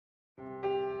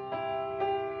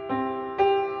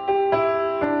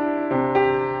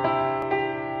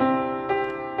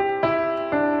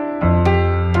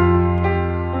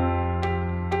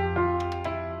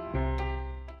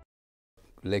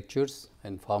lectures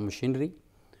and farm machinery.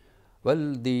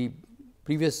 Well, the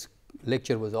previous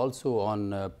lecture was also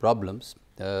on problems.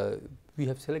 We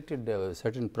have selected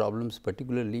certain problems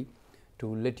particularly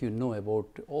to let you know about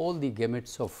all the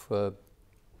gamuts of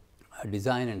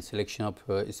design and selection of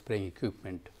spraying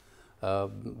equipment.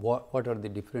 What are the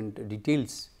different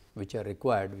details which are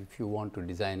required if you want to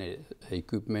design a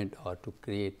equipment or to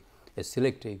create a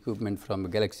select equipment from a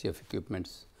galaxy of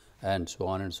equipments and so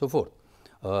on and so forth.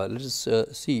 Let us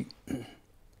see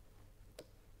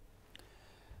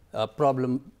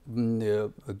problem,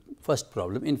 first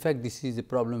problem. In fact, this is a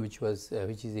problem which was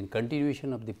which is in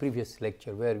continuation of the previous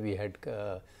lecture, where we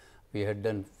had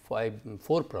done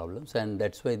 4 problems, and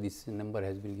that is why this number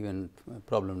has been given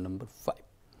problem number 5.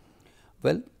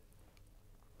 Well,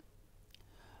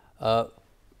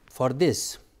 for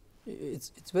this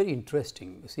it is very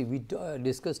interesting. See, we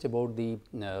discussed about the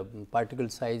particle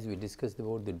size, we discussed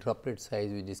about the droplet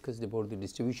size, we discussed about the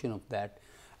distribution of that,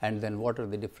 and then what are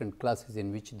the different classes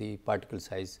in which the particle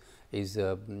size is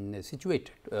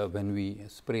situated when we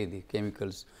spray the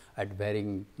chemicals at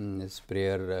varying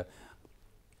sprayer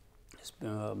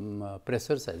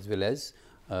pressures as well as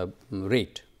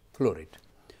rate, flow rate.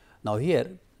 Now, here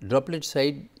droplet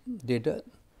size data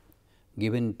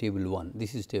given in table 1,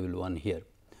 this is table 1 here.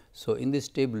 So, in this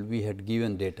table we had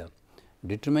given data,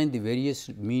 determine the various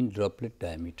mean droplet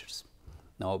diameters.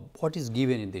 Now, what is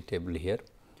given in the table here?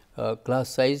 Class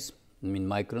size mean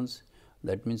microns,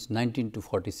 that means 19 to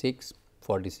 46,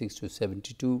 46 to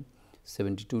 72,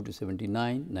 72 to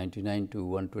 79, 99 to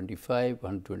 125,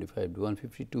 125 to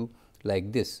 152,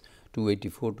 like this,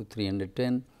 284 to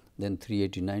 310, then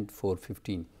 389 to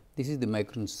 415. This is the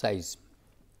micron size.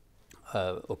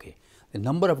 Okay. The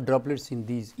number of droplets in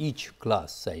these each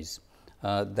class size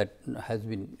that has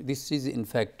been, this is in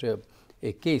fact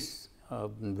a case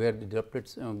where the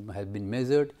droplets have been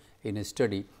measured in a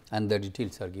study, and the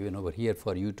details are given over here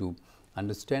for you to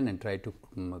understand and try to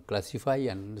classify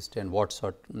and understand what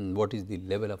is the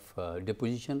level of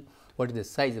deposition, what is the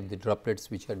size of the droplets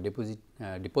which are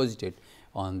deposited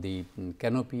on the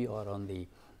canopy or on the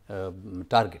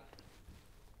target.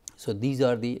 So, these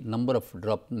are the number of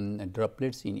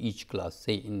droplets in each class.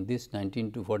 Say in this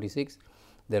 19 to 46,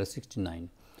 there are 69.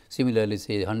 Similarly,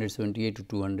 say 178 to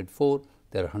 204,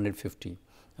 there are 150.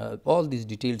 All these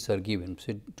details are given.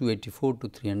 So, 284 to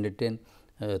 310,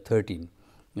 13,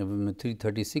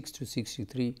 336 to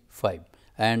 63, 5,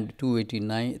 and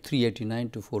 389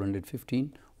 to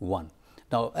 415, 1.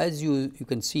 Now, as you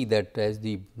can see that as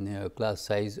the class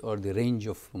size or the range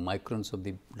of microns of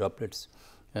the droplets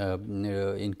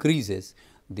increases,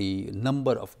 the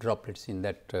number of droplets in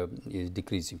that is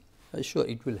decreasing. Sure,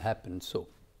 it will happen. So,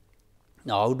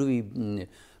 now how do we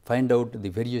find out the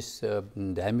various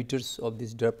diameters of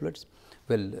these droplets?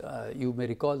 Well, you may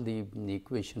recall the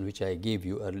equation which I gave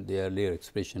you, the earlier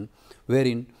expression,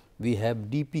 wherein we have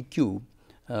dpq,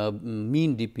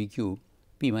 mean dpq,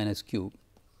 p minus q,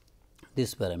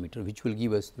 this parameter, which will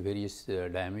give us the various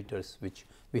diameters which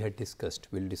we had discussed.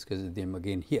 We will discuss them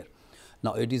again here.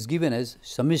 Now, it is given as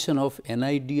summation of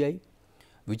Ni di,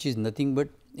 which is nothing but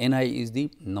Ni is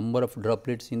the number of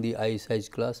droplets in the I size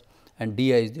class, and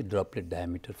di is the droplet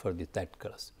diameter for that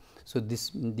class. So, this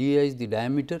di is the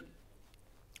diameter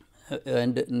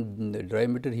and the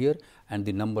diameter here and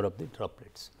the number of the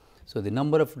droplets. So, the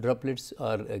number of droplets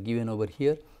are given over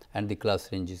here and the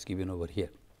class range is given over here.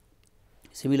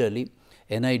 Similarly,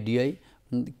 Ni di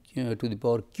to the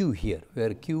power q here,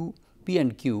 where q, p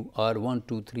and q are 1,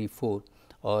 2, 3, 4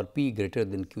 or p greater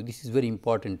than q. This is very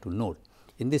important to note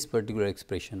in this particular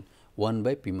expression, 1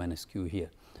 by p minus q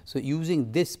here. So,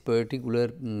 using this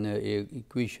particular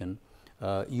equation,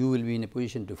 you will be in a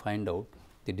position to find out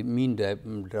the mean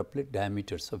droplet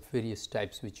diameters of various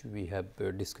types which we have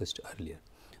discussed earlier.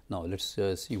 Now, let us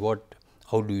see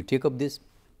how do you take up this.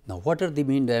 Now, what are the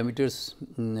mean diameters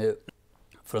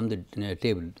from the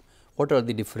table? What are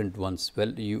the different ones?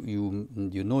 Well,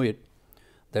 you know it,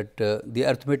 that the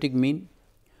arithmetic mean,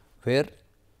 where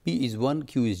p is 1,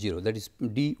 q is 0, that is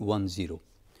d 1 0.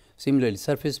 Similarly,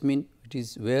 surface mean, it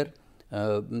is where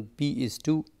p is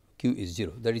 2, q is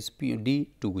 0, that is p d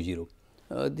 2 0.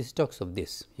 This talks of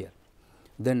this here.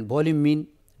 Then volume mean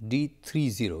d 3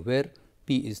 0, where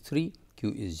p is 3,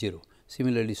 q is 0.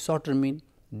 Similarly, sorter mean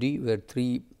d, where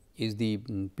 3 is the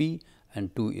p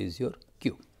and 2 is your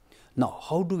q. Now,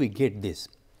 how do we get this?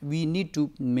 We need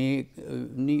to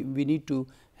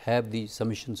have the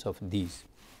summations of these.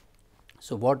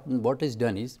 So, what is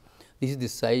done is, this is the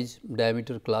size,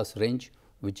 diameter, class, range,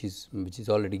 which is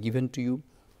already given to you.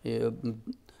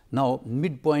 Now,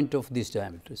 midpoint of this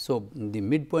diameter. So, the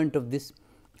midpoint of this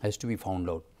has to be found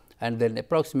out, and then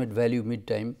approximate value mid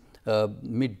time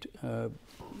mid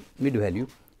value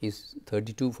is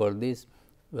 32 for this,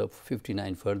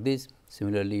 59 for this,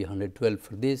 similarly 112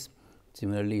 for this,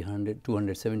 similarly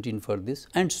 217 for this,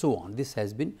 and so on. This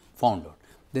has been found out.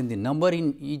 Then the number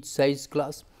in each size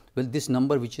class, well, this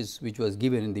number which was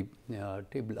given in the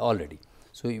table already.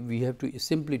 So, we have to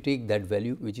simply take that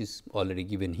value which is already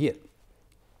given here.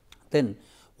 Then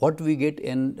what we get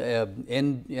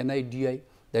Ni di,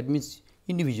 that means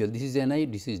individual, this is Ni,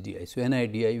 this is di. So, Ni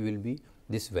di will be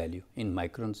this value in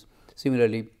microns.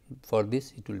 Similarly, for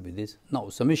this it will be this. Now,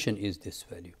 summation is this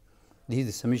value. This is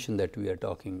the summation that we are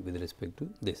talking with respect to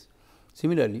this.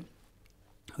 Similarly,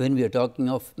 when we are talking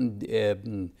of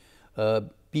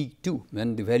P2,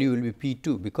 when the value will be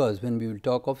P2, because when we will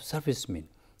talk of surface mean.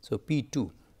 So,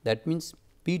 P2, that means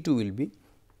P2 will be,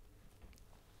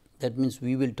 that means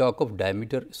we will talk of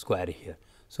diameter square here.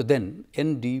 So, then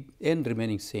n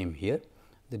remaining same here,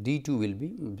 the d2 will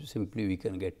be simply we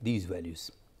can get these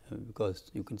values, because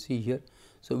you can see here.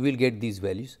 So, we will get these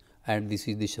values, and this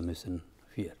is the summation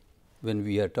here when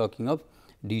we are talking of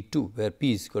d2, where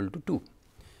p is equal to 2.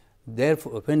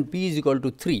 Therefore, when p is equal to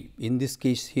 3 in this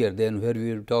case here, then where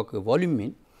we will talk volume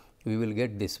mean, we will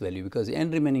get this value, because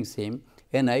n remaining same,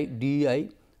 Ni di,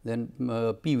 then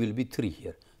p will be 3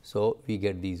 here. So, we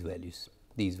get these values,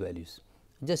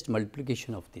 just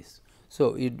multiplication of this.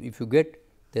 So, if you get,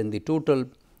 then the total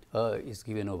is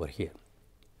given over here.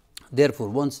 Therefore,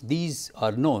 once these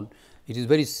are known, it is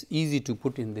very easy to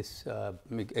put in this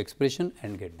expression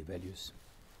and get the values.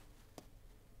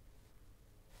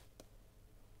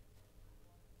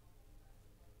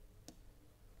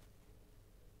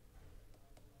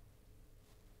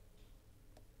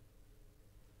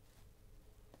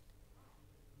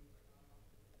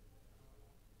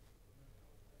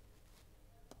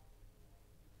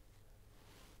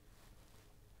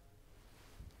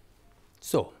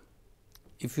 So,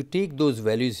 if you take those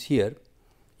values here,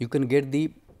 you can get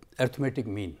the arithmetic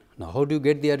mean. Now, how do you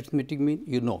get the arithmetic mean?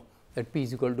 You know that p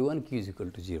is equal to 1, q is equal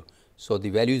to 0. So, the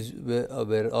values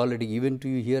were already given to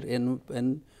you here,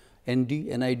 Ni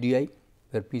di,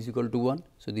 where p is equal to 1.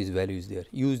 So, this value is there.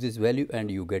 Use this value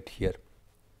and you get here.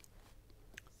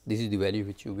 This is the value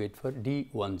which you get for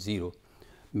d10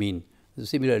 mean.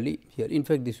 Similarly, here in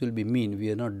fact, this will be mean,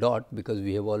 we are not dot, because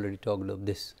we have already talked of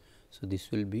this. So, this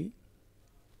will be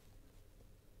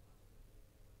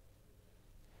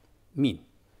mean,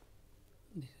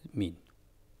 this is mean.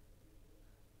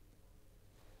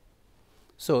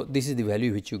 So, this is the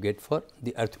value which you get for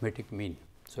the arithmetic mean.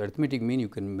 So, arithmetic mean you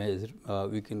can measure,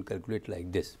 we can calculate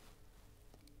like this.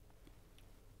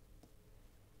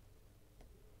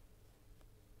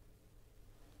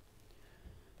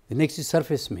 The next is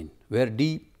surface mean, where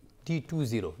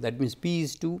d20, that means p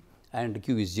is 2 and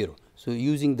q is 0. So,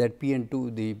 using that p and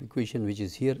 2, the equation which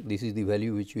is here, this is the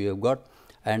value which we have got,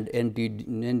 and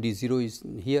nd0 is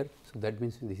here. So, that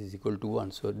means this is equal to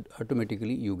 1. So,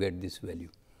 automatically you get this value.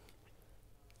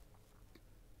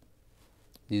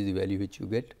 This is the value which you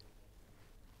get,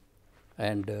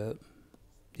 and this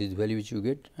is the value which you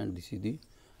get, and this is the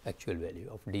actual value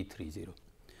of d30.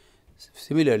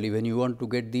 Similarly, when you want to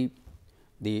get the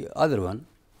other one,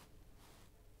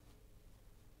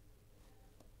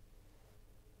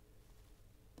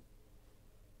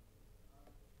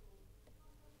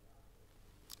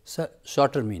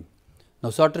 shorter mean. Now,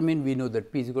 shorter mean we know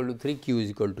that p is equal to 3, q is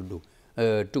equal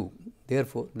to 2.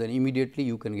 Therefore, then immediately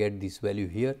you can get this value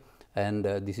here, and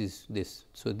this is this.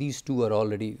 So, these two are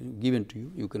already given to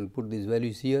you. You can put these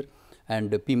values here,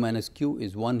 and p minus q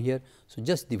is 1 here. So,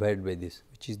 just divide by this,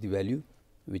 which is the value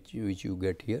which you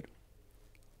get here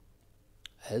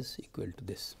as equal to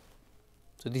this.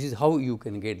 So, this is how you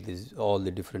can get this all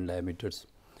the different diameters.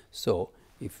 So,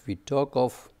 if we talk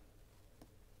of,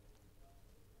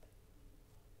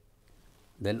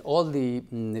 then all the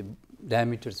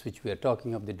diameters which we are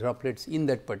talking of, the droplets in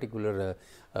that particular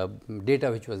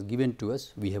data which was given to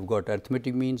us, we have got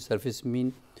arithmetic mean, surface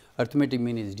mean. Arithmetic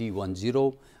mean is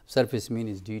d10, surface mean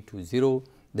is d20,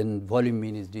 then volume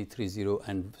mean is d30,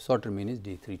 and shorter mean is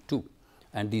d32,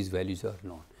 and these values are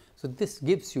known. So, this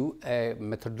gives you a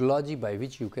methodology by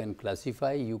which you can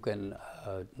classify, you can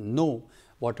know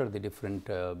what are the different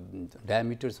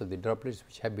diameters of the droplets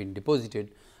which have been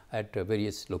deposited at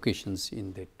various locations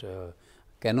in that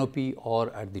canopy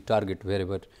or at the target,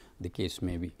 wherever the case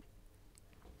may be.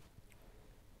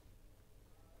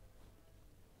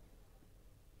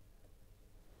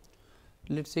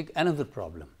 Let us take another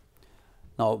problem.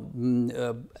 Now,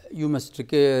 you must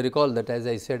recall that, as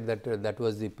I said, that that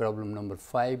was the problem number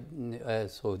 5.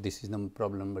 So, this is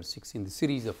problem number 6 in the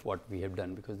series of what we have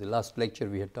done, because the last lecture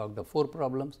we had talked of 4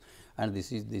 problems and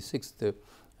this is the 6th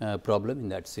problem in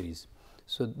that series.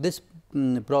 So, this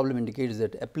problem indicates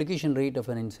that application rate of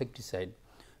an insecticide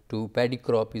to paddy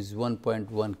crop is 1.1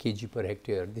 kg per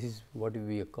hectare. This is what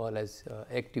we call as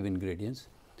active ingredients,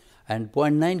 and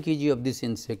 0.9 kg of this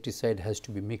insecticide has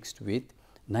to be mixed with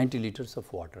 90 liters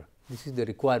of water. This is the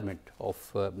requirement of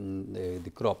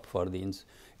the crop for the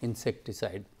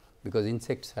insecticide, because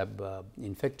insects have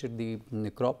infected the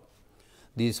crop.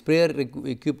 The sprayer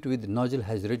equipped with nozzle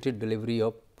has rated delivery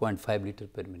of 0.5 liter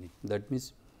per minute. That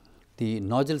means the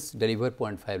nozzles deliver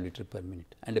 0.5 liter per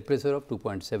minute and a pressure of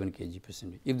 2.7 kg per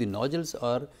centimeter. If the nozzles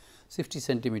are 60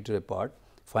 centimeter apart,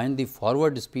 find the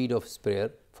forward speed of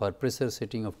sprayer for pressure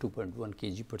setting of 2.1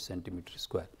 kg per centimeter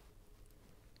square.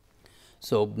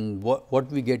 So,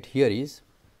 what we get here is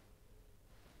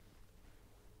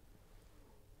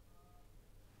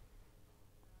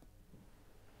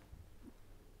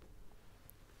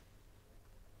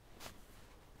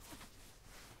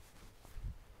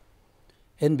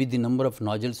N with the number of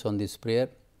nozzles on the sprayer,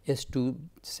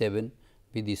 S27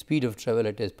 with the speed of travel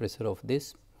at a pressure of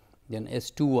this, then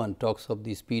S21 talks of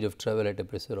the speed of travel at a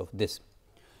pressure of this.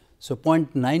 So,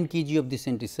 0.9 kg of this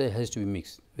insecticide has to be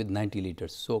mixed with 90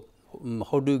 liters. So,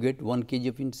 how do you get 1 kg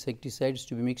of insecticides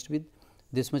to be mixed with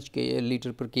this much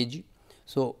liter per kg?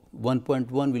 So, 1.1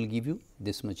 will give you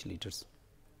this much liters,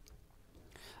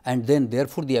 and then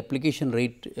therefore, the application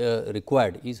rate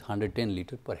required is 110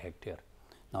 liter per hectare.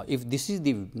 Now, if this is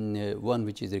the one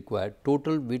which is required,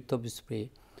 total width of spray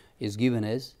is given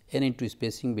as n into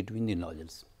spacing between the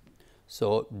nozzles.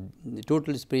 So, the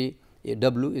total spray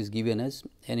W is given as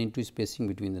n into spacing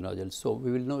between the nozzles. So,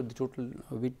 we will know the total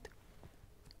width.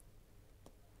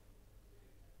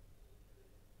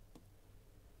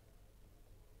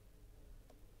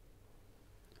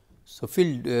 So,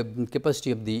 field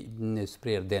capacity of the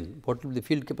sprayer, then what will be the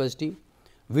field capacity?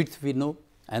 Width we know,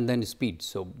 and then speed.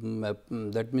 So,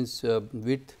 that means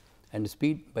width and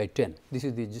speed by 10. This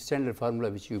is the standard formula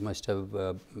which you must have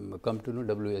come to know,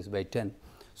 Ws by 10.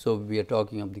 So, we are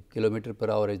talking of the kilometer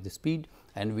per hour as the speed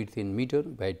and width in meter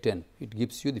by 10. It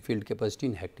gives you the field capacity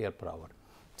in hectare per hour.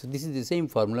 So, this is the same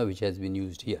formula which has been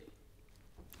used here.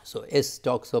 So, S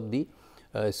talks of the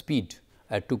speed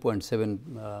at 2.7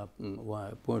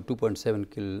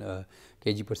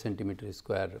 kg per centimeter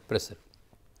square pressure.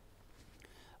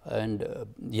 And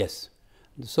yes,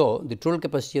 so the total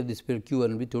capacity of the sprayer Q1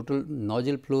 will be total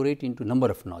nozzle flow rate into number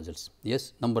of nozzles.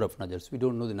 Yes, number of nozzles. We do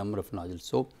not know the number of nozzles.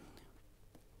 So,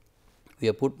 we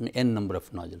have put n number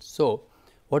of nozzles. So,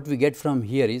 what we get from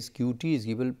here is Q T is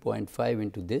given 0.5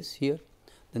 into this here.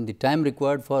 Then the time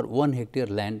required for 1 hectare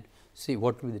land. See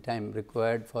what will be the time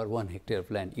required for 1 hectare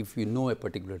of land if you know a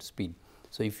particular speed.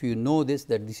 So, if you know this,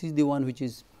 that this is the one which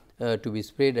is to be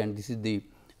sprayed and this is the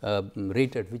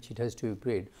rate at which it has to be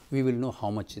sprayed, we will know how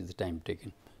much is the time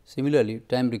taken. Similarly,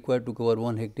 time required to cover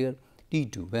 1 hectare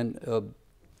T2, when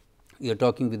you are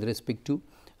talking with respect to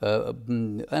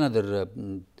another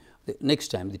the next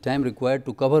time, the time required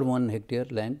to cover 1 hectare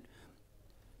land,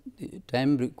 the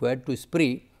time required to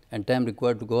spray and time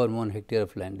required to cover 1 hectare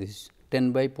of land. This is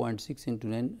 10 by 0.6 into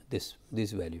 9, this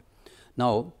value.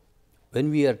 Now, when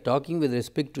we are talking with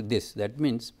respect to this, that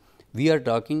means we are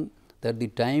talking that the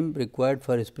time required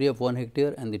for a spray of 1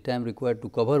 hectare and the time required to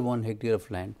cover 1 hectare of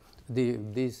land,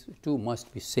 these two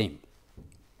must be same.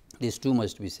 These two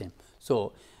must be same.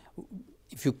 So,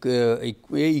 if you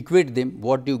equate them,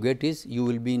 what you get is you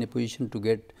will be in a position to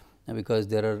get, because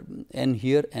there are n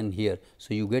here and here.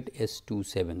 So, you get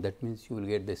S27, that means you will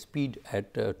get the speed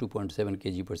at 2.7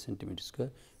 kg per centimeter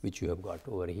square, which you have got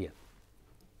over here.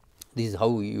 This is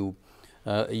how you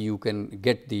can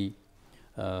get the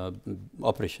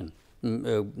operation,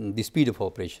 the speed of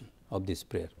operation of this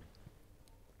sprayer.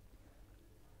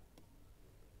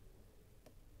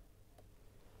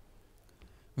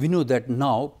 We know that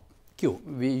now Q,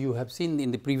 you have seen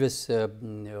in the previous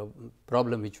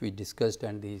problem which we discussed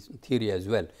and the theory as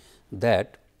well,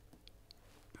 that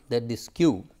this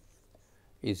Q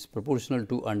is proportional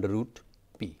to under root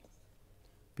P,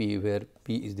 where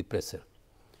P is the pressure.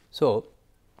 So,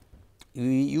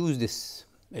 we use this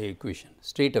equation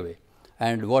straight away,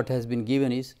 and what has been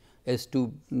given is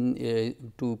S2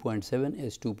 2.7,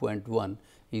 S2.1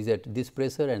 is at this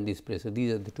pressure and this pressure,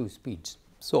 these are the two speeds.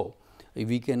 So,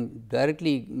 we can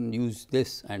directly use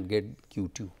this and get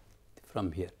Q2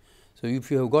 from here. So,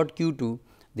 if you have got Q2,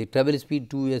 the travel speed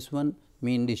 2S1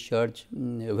 mean discharge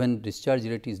when discharge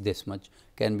rate is this much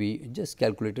can be just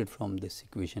calculated from this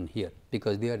equation here,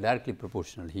 because they are directly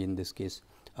proportional here in this case,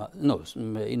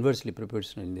 inversely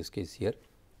proportional in this case here.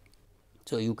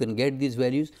 So, you can get these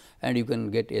values and you can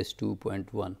get S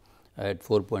 2.1 at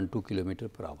 4.2 kilometer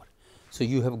per hour. So,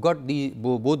 you have got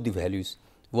both the values,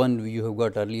 one you have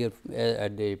got earlier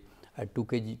at 2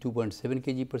 kg 2.7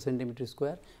 kg per centimeter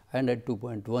square, and at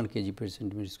 2.1 kg per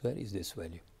centimeter square is this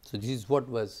value. So, this is what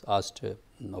was asked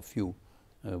of you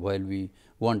while we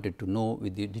wanted to know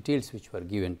with the details which were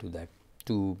given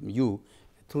to you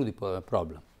through the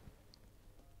problem.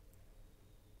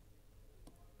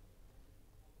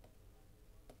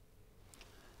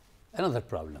 Another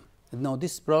problem. Now,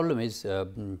 this problem is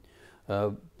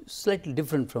slightly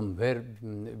different from where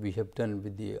we have done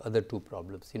with the other two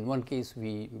problems. In one case,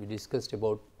 we discussed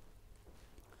about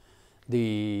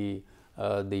the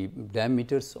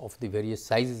diameters of the various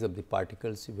sizes of the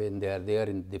particles when they are there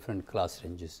in different class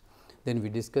ranges. Then we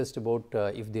discussed about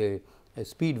if the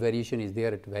speed variation is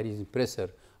there at varying pressure,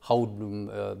 how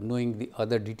knowing the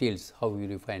other details, how will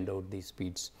you find out the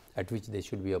speeds at which they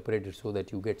should be operated, so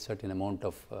that you get certain amount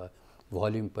of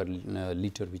volume per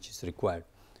liter which is required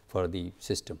for the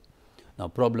system. Now,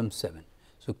 problem 7.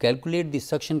 So, calculate the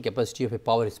suction capacity of a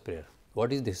power sprayer.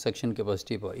 What is the suction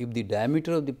capacity of power? If the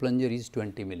diameter of the plunger is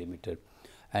 20 millimeter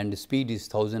and the speed is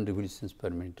 1000 revolutions per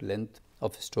minute, length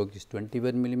of stroke is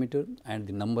 21 millimeter and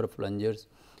the number of plungers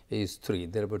is 3.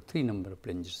 There are about 3 number of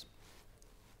plungers.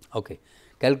 Okay.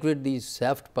 Calculate the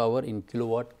shaft power in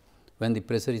kilowatt when the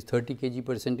pressure is 30 kg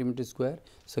per centimeter square,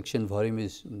 suction volume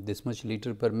is this much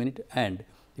liter per minute, and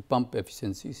the pump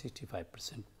efficiency is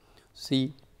 65%.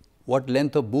 See what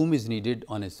length of boom is needed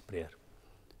on a sprayer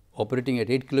operating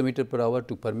at 8 km per hour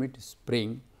to permit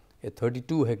spraying a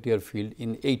 32 hectare field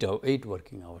in 8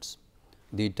 working hours.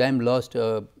 The time lost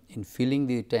in filling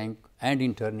the tank and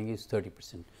in turning is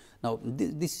 30%. Now,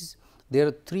 there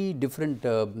are 3 different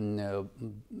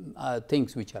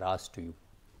things which are asked to you.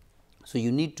 So,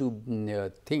 you need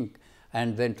to think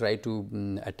and then try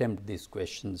to attempt these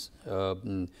questions,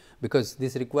 because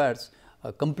this requires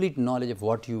a complete knowledge of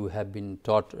what you have been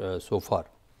taught so far.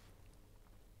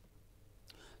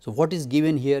 So, what is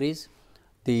given here is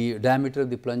the diameter of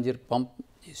the plunger pump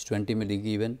is 20 milli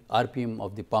given, RPM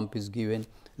of the pump is given,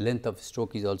 length of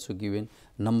stroke is also given,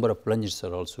 number of plungers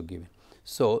are also given.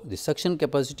 So, the suction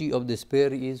capacity of the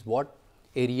sprayer is what?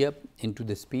 Area into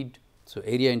the speed. So,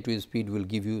 area into the speed will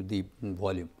give you the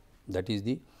volume, that is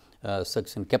the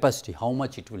suction capacity, how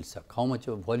much it will suck, how much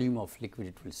of volume of liquid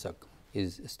it will suck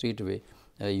is straight away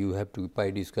you have to pi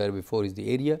d square by 4 is the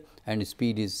area, and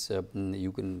speed is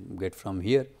you can get from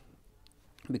here,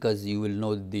 because you will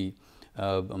know the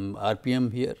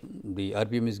RPM here, the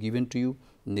RPM is given to you,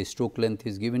 the stroke length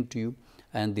is given to you,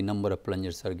 and the number of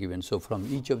plungers are given. So, from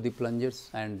each of the plungers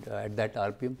and at that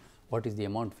RPM, what is the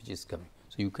amount which is coming.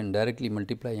 So, you can directly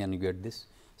multiply and you get this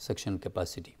suction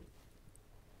capacity.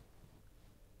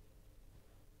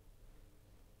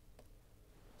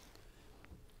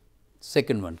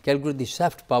 Second one, calculate the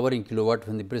shaft power in kilowatt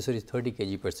when the pressure is 30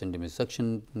 kg per centimeter,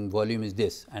 suction volume is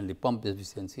this and the pump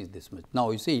efficiency is this much. Now,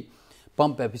 you see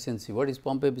pump efficiency, what is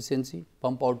pump efficiency?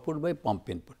 Pump output by pump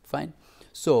input, fine.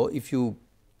 So, if you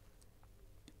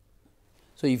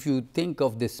think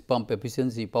of this pump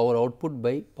efficiency, power output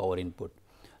by power input.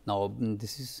 Now,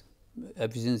 this is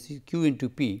efficiency Q into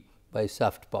P by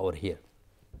shaft power here.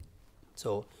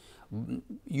 So,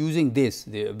 using this,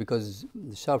 because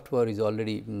the shaft power is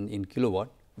already in kilowatt,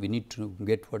 we need to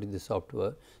get what is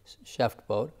the shaft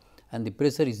power, and the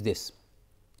pressure is this.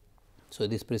 So,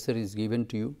 this pressure is given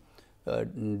to you,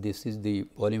 this is the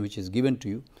volume which is given to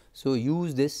you. So,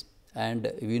 use this,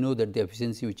 and we know that the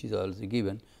efficiency which is also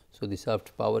given. So, the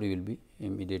shaft power will be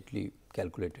immediately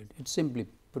calculated. It is simply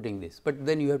putting this, but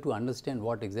then you have to understand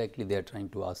what exactly they are trying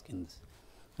to ask in this.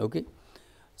 Okay.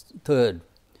 Third,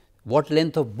 what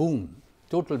length of boom,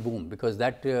 total boom, because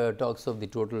that talks of the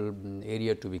total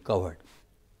area to be covered.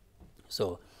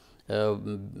 So,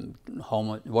 how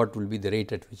much, what will be the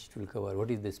rate at which it will cover,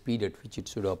 what is the speed at which it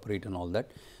should operate and all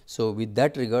that. So, with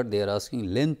that regard they are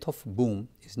asking length of boom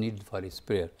is needed for a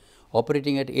sprayer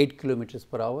operating at 8 kilometers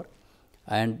per hour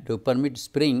and to permit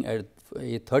spraying at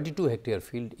a 32 hectare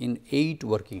field in 8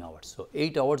 working hours. So,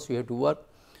 8 hours you have to work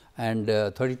and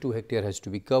 32 hectare has to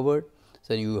be covered.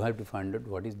 So, you have to find out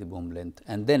what is the boom length,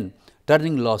 and then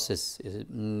turning losses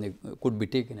could be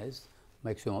taken as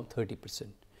maximum of 30%.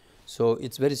 So,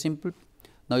 it is very simple.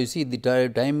 Now, you see the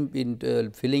time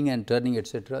in filling and turning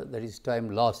etc., that is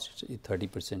time lost is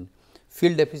 30%.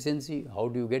 Field efficiency, how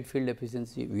do you get field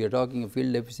efficiency? We are talking of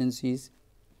field efficiencies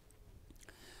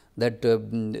that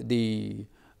the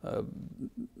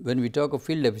when we talk of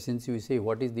field efficiency, we say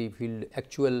what is the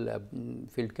actual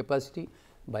field capacity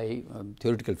by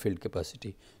theoretical field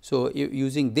capacity. So,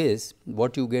 using this,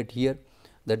 what you get here,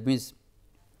 that means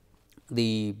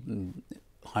the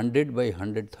 100 by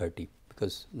 130,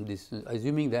 because this is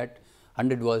assuming that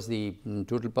 100 was the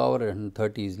total power and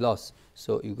 30 is loss.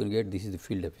 So, you can get this is the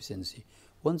field efficiency.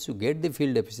 Once you get the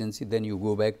field efficiency, then you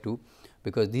go back to,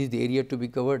 because this is the area to be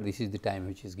covered, this is the time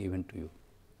which is given to you.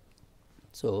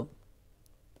 So,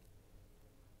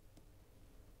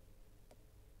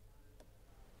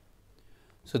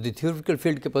 the theoretical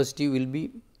field capacity will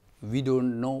be, we do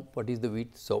not know what is the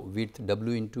width. So, width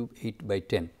W into 8 by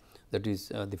 10, that is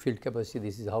the field capacity.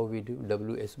 This is how we do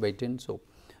W S by 10. So,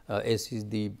 S is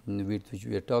the width which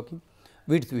we are talking,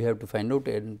 width we have to find out,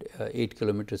 and 8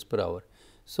 kilometers per hour.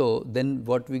 So, then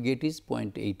what we get is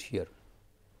 0.8 here.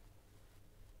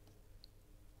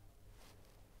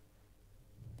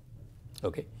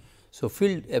 Okay. So,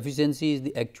 field efficiency is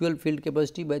the actual field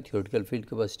capacity by theoretical field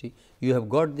capacity. You have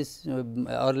got this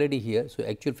already here. So,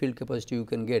 actual field capacity you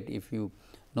can get if you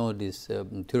know this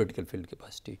theoretical field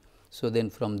capacity. So, then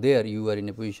from there you are in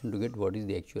a position to get what is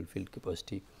the actual field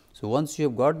capacity. So, once you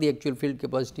have got the actual field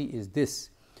capacity is this.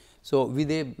 So,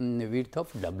 with a width of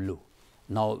W.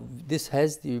 Now, this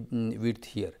has the width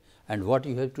here, and what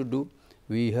you have to do?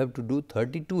 We have to do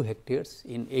 32 hectares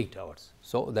in 8 hours.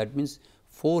 So, that means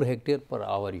 4 hectare per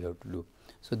hour you have to do.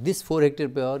 So, this 4 hectare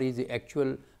per hour is the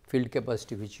actual field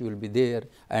capacity which will be there,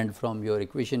 and from your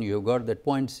equation you have got that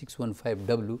 0.615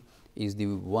 W is the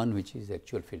one which is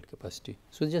actual field capacity.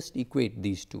 So, just equate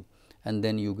these two, and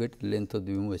then you get length of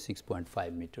the beam as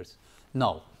 6.5 meters.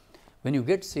 Now, when you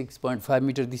get 6.5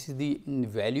 meter, this is the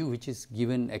value which is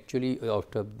given actually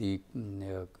out of the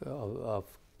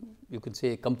you could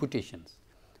say computations.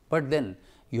 But then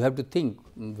you have to think,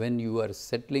 when you are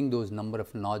settling those number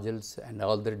of nozzles and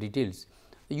all the details,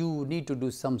 you need to do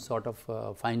some sort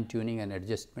of fine tuning and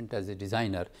adjustment as a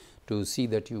designer to see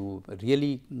that you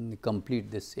really complete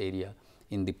this area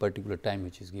in the particular time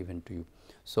which is given to you.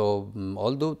 So,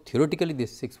 although theoretically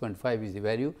this 6.5 is the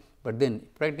value, but then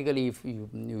practically if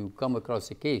you come across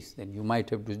a case, then you might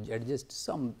have to adjust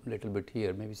some little bit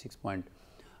here, maybe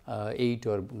 6.8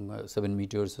 or 7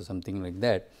 meters or something like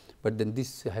that, but then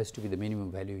this has to be the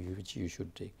minimum value which you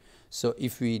should take. So,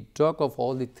 if we talk of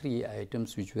all the 3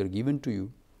 items which were given to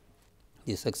you,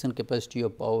 the suction capacity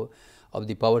of power of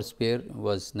the power spare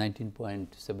was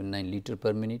 19.79 liter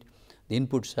per minute, the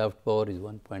input shaft power is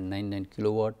 1.99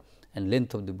 kilowatt, and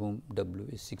length of the boom W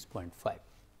is 6.5.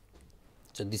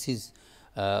 So, this is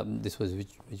this was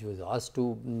which was asked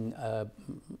to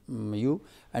you,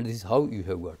 and this is how you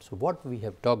have got. So, what we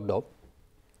have talked of,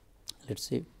 let us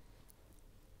say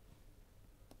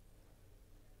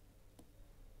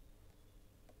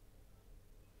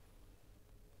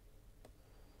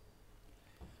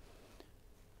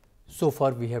so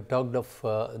far we have talked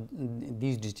of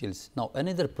these details. Now,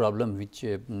 another problem which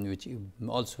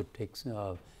also takes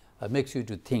makes you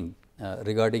to think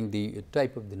regarding the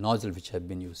type of the nozzle which have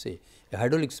been used. Say a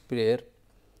hydraulic sprayer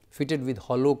fitted with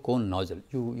hollow cone nozzle,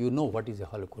 you know what is a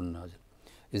hollow cone nozzle,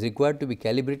 is required to be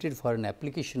calibrated for an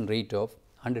application rate of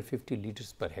 150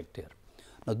 liters per hectare.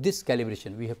 Now, this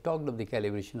calibration, we have talked of the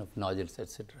calibration of nozzles,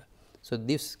 etc. So,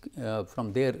 this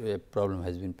from there a problem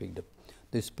has been picked up.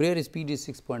 The sprayer speed is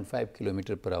 6.5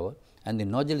 kilometer per hour and the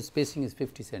nozzle spacing is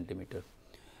 50 centimeter.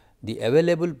 The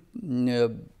available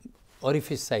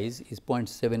orifice size is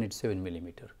 0.787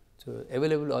 millimeter. So,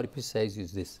 available orifice size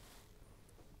is this.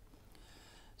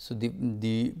 So,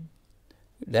 the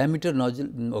diameter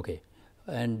nozzle, okay,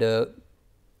 and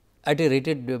at a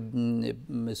rated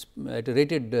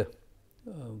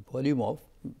volume of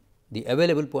the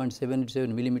available 0.787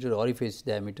 millimeter orifice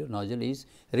diameter nozzle is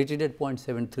rated at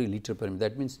 0.73 liter per minute.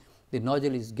 That means, the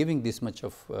nozzle is giving this much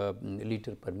of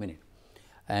liter per minute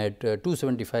at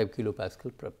 275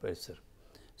 kilopascal per pressure.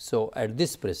 So, at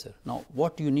this pressure, now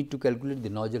what you need to calculate the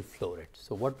nozzle flow rate.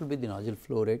 So, what will be the nozzle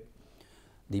flow rate?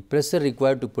 The pressure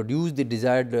required to produce the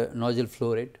desired nozzle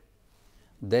flow rate,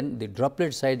 then the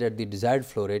droplet size at the desired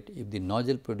flow rate if the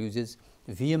nozzle produces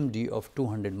VMD of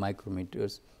 200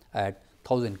 micrometers at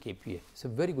 1000 kPa. It is a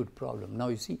very good problem. Now,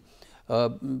 you see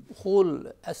whole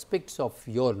aspects of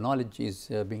your knowledge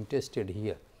is being tested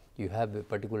here. You have a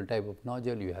particular type of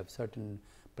nozzle, you have certain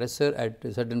pressure, at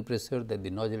a certain pressure that the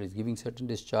nozzle is giving certain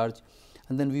discharge,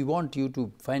 and then we want you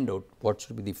to find out what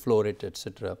should be the flow rate,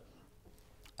 etc.,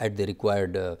 at the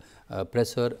required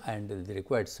pressure and the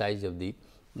required size of the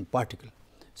particle.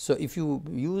 So, if you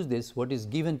use this, what is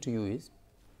given to you is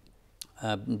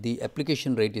the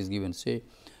application rate is given, say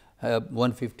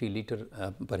 150 liter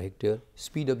per hectare,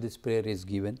 speed of the sprayer is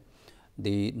given,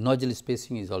 the nozzle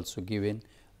spacing is also given,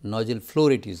 nozzle flow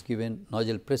rate is given,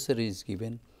 nozzle pressure is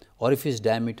given, orifice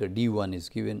diameter D1 is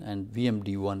given and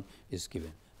VMD1 is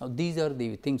given. Now, these are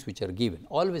the things which are given.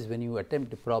 Always when you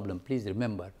attempt a problem, please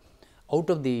remember, out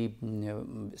of the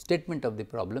statement of the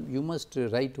problem, you must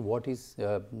write what is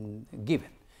given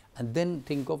and then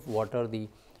think of what are the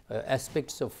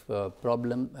aspects of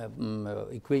problem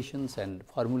equations and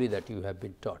formulae that you have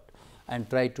been taught, and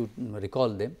try to recall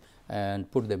them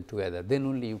and put them together. Then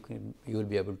only you will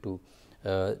be able to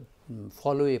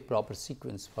follow a proper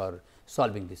sequence for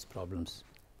solving these problems.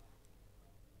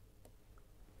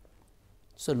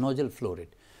 So, nozzle flow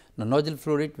rate. Now, nozzle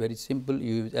flow rate, very simple,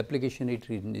 application rate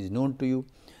is known to you,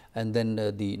 and then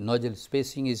the nozzle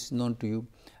spacing is known to you,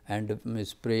 and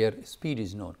sprayer speed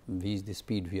is known, V is the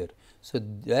speed here. So,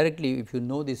 directly if you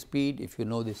know the speed, if you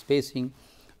know the spacing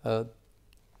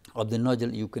of the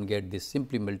nozzle, you can get this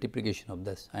simply multiplication of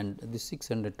this, and this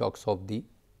 600 talks of the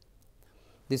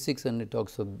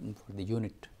for the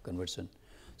unit conversion.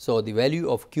 So, the value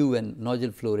of Q and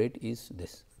nozzle flow rate is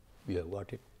this, we have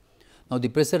got it. Now, the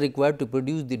pressure required to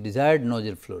produce the desired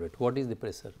nozzle flow rate. What is the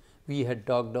pressure? We had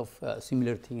talked of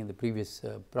similar thing in the previous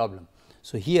problem.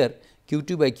 So, here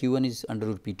Q2 by Q1 is under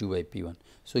root P2 by P1.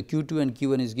 So, Q2 and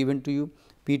Q1 is given to you,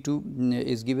 P2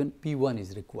 is given, P1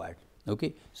 is required.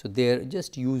 Okay. So, there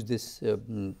just use this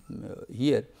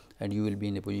here, and you will be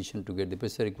in a position to get the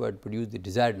pressure required to produce the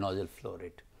desired nozzle flow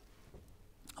rate.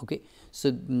 Okay.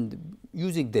 So,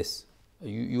 using this,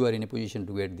 you are in a position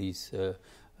to get these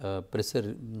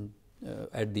pressure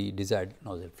at the desired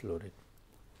nozzle flow rate.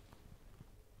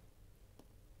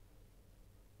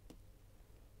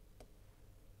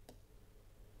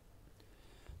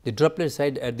 The droplet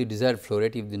side at the desired flow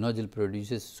rate, if the nozzle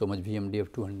produces so much VMD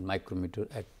of 200 micrometer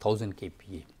at 1000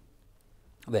 kPa.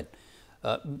 Well,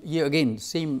 here again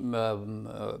same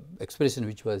expression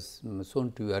which was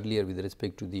shown to you earlier with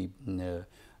respect to the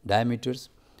diameters,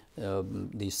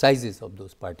 the sizes of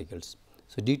those particles.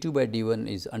 So, D2 by D1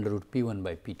 is under root P1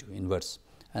 by P2 inverse,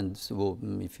 and so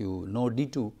if you know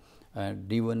D2,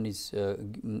 D1 is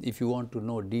if you want to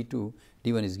know D2,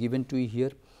 D1 is given to you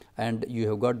here, and you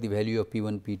have got the value of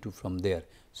P1, P2 from there.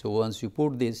 So, once you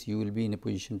put this, you will be in a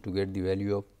position to get the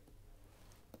value of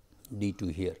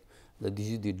D2 here. This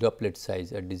is the droplet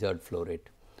size at desired flow rate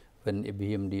when a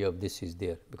VMD of this is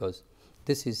there, because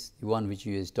this is the one which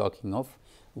you is talking of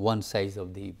one size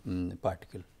of the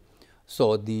particle.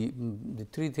 So, the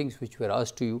three things which were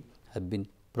asked to you have been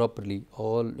properly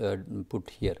all put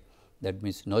here. That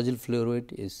means, nozzle flow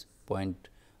rate is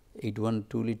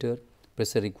 0.812 liter,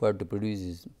 pressure required to produce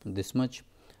is this much,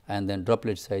 and then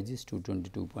droplet size is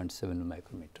 222.7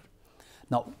 micrometer.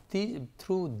 Now,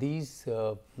 through these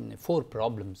 4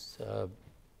 problems,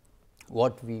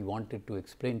 what we wanted to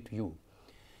explain to you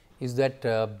is that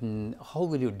how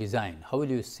will you design, how will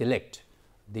you select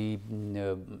the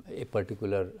a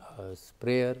particular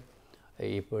sprayer,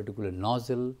 a particular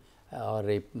nozzle,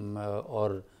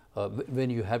 or when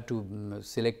you have to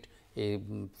select a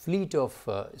fleet of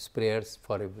sprayers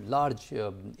for a large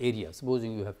area.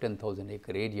 Supposing you have 10,000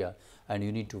 acre area and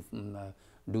you need to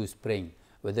do spraying,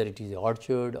 whether it is a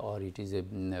orchard or it is a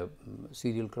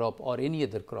cereal crop or any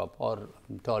other crop or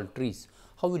tall trees,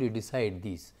 how will you decide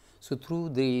these? So, through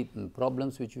the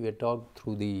problems which we have talked,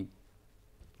 through the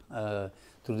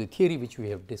theory which we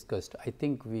have discussed, I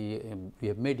think we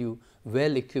have made you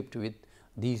well equipped with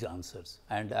these answers,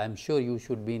 and I am sure you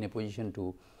should be in a position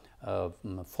to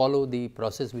follow the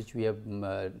process which we have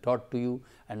taught to you,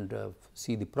 and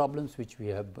see the problems which we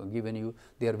have given you.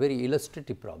 They are very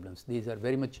illustrative problems. These are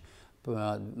very much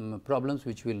problems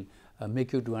which will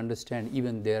make you to understand,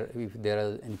 even if there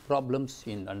are any problems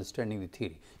in understanding the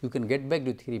theory. You can get back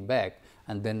the theory back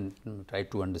and then try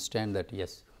to understand that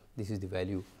yes, this is the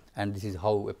value and this is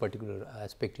how a particular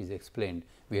aspect is explained.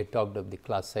 We had talked of the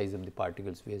class size of the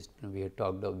particles, we had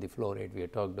talked of the flow rate, we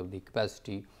had talked of the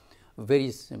capacity,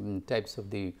 various types of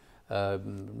the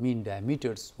mean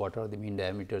diameters, what are the mean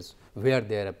diameters, where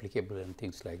they are applicable and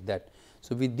things like that.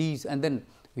 So, with these, and then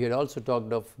we had also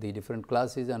talked of the different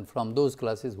classes, and from those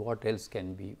classes what else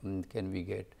can we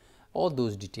get, all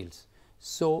those details.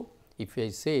 So, if I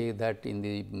say that in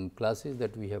the classes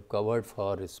that we have covered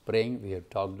for spraying, we have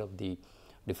talked of the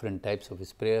different types of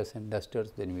sprayers and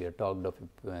dusters, then we have talked of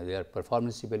their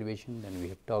performance evaluation, then we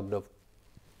have talked of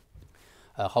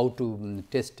how to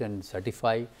test and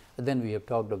certify, and then we have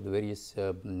talked of the various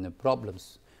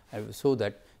problems, so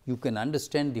that you can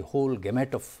understand the whole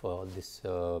gamut of this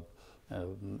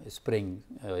spraying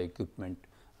equipment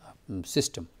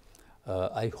system.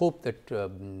 I hope that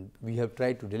we have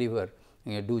tried to deliver,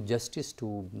 do justice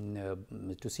to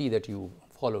see that you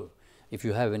follow If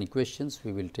you have any questions,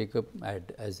 we will take up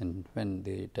as and when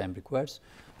the time requires,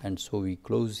 and so we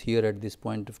close here at this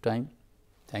point of time.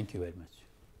 Thank you very much.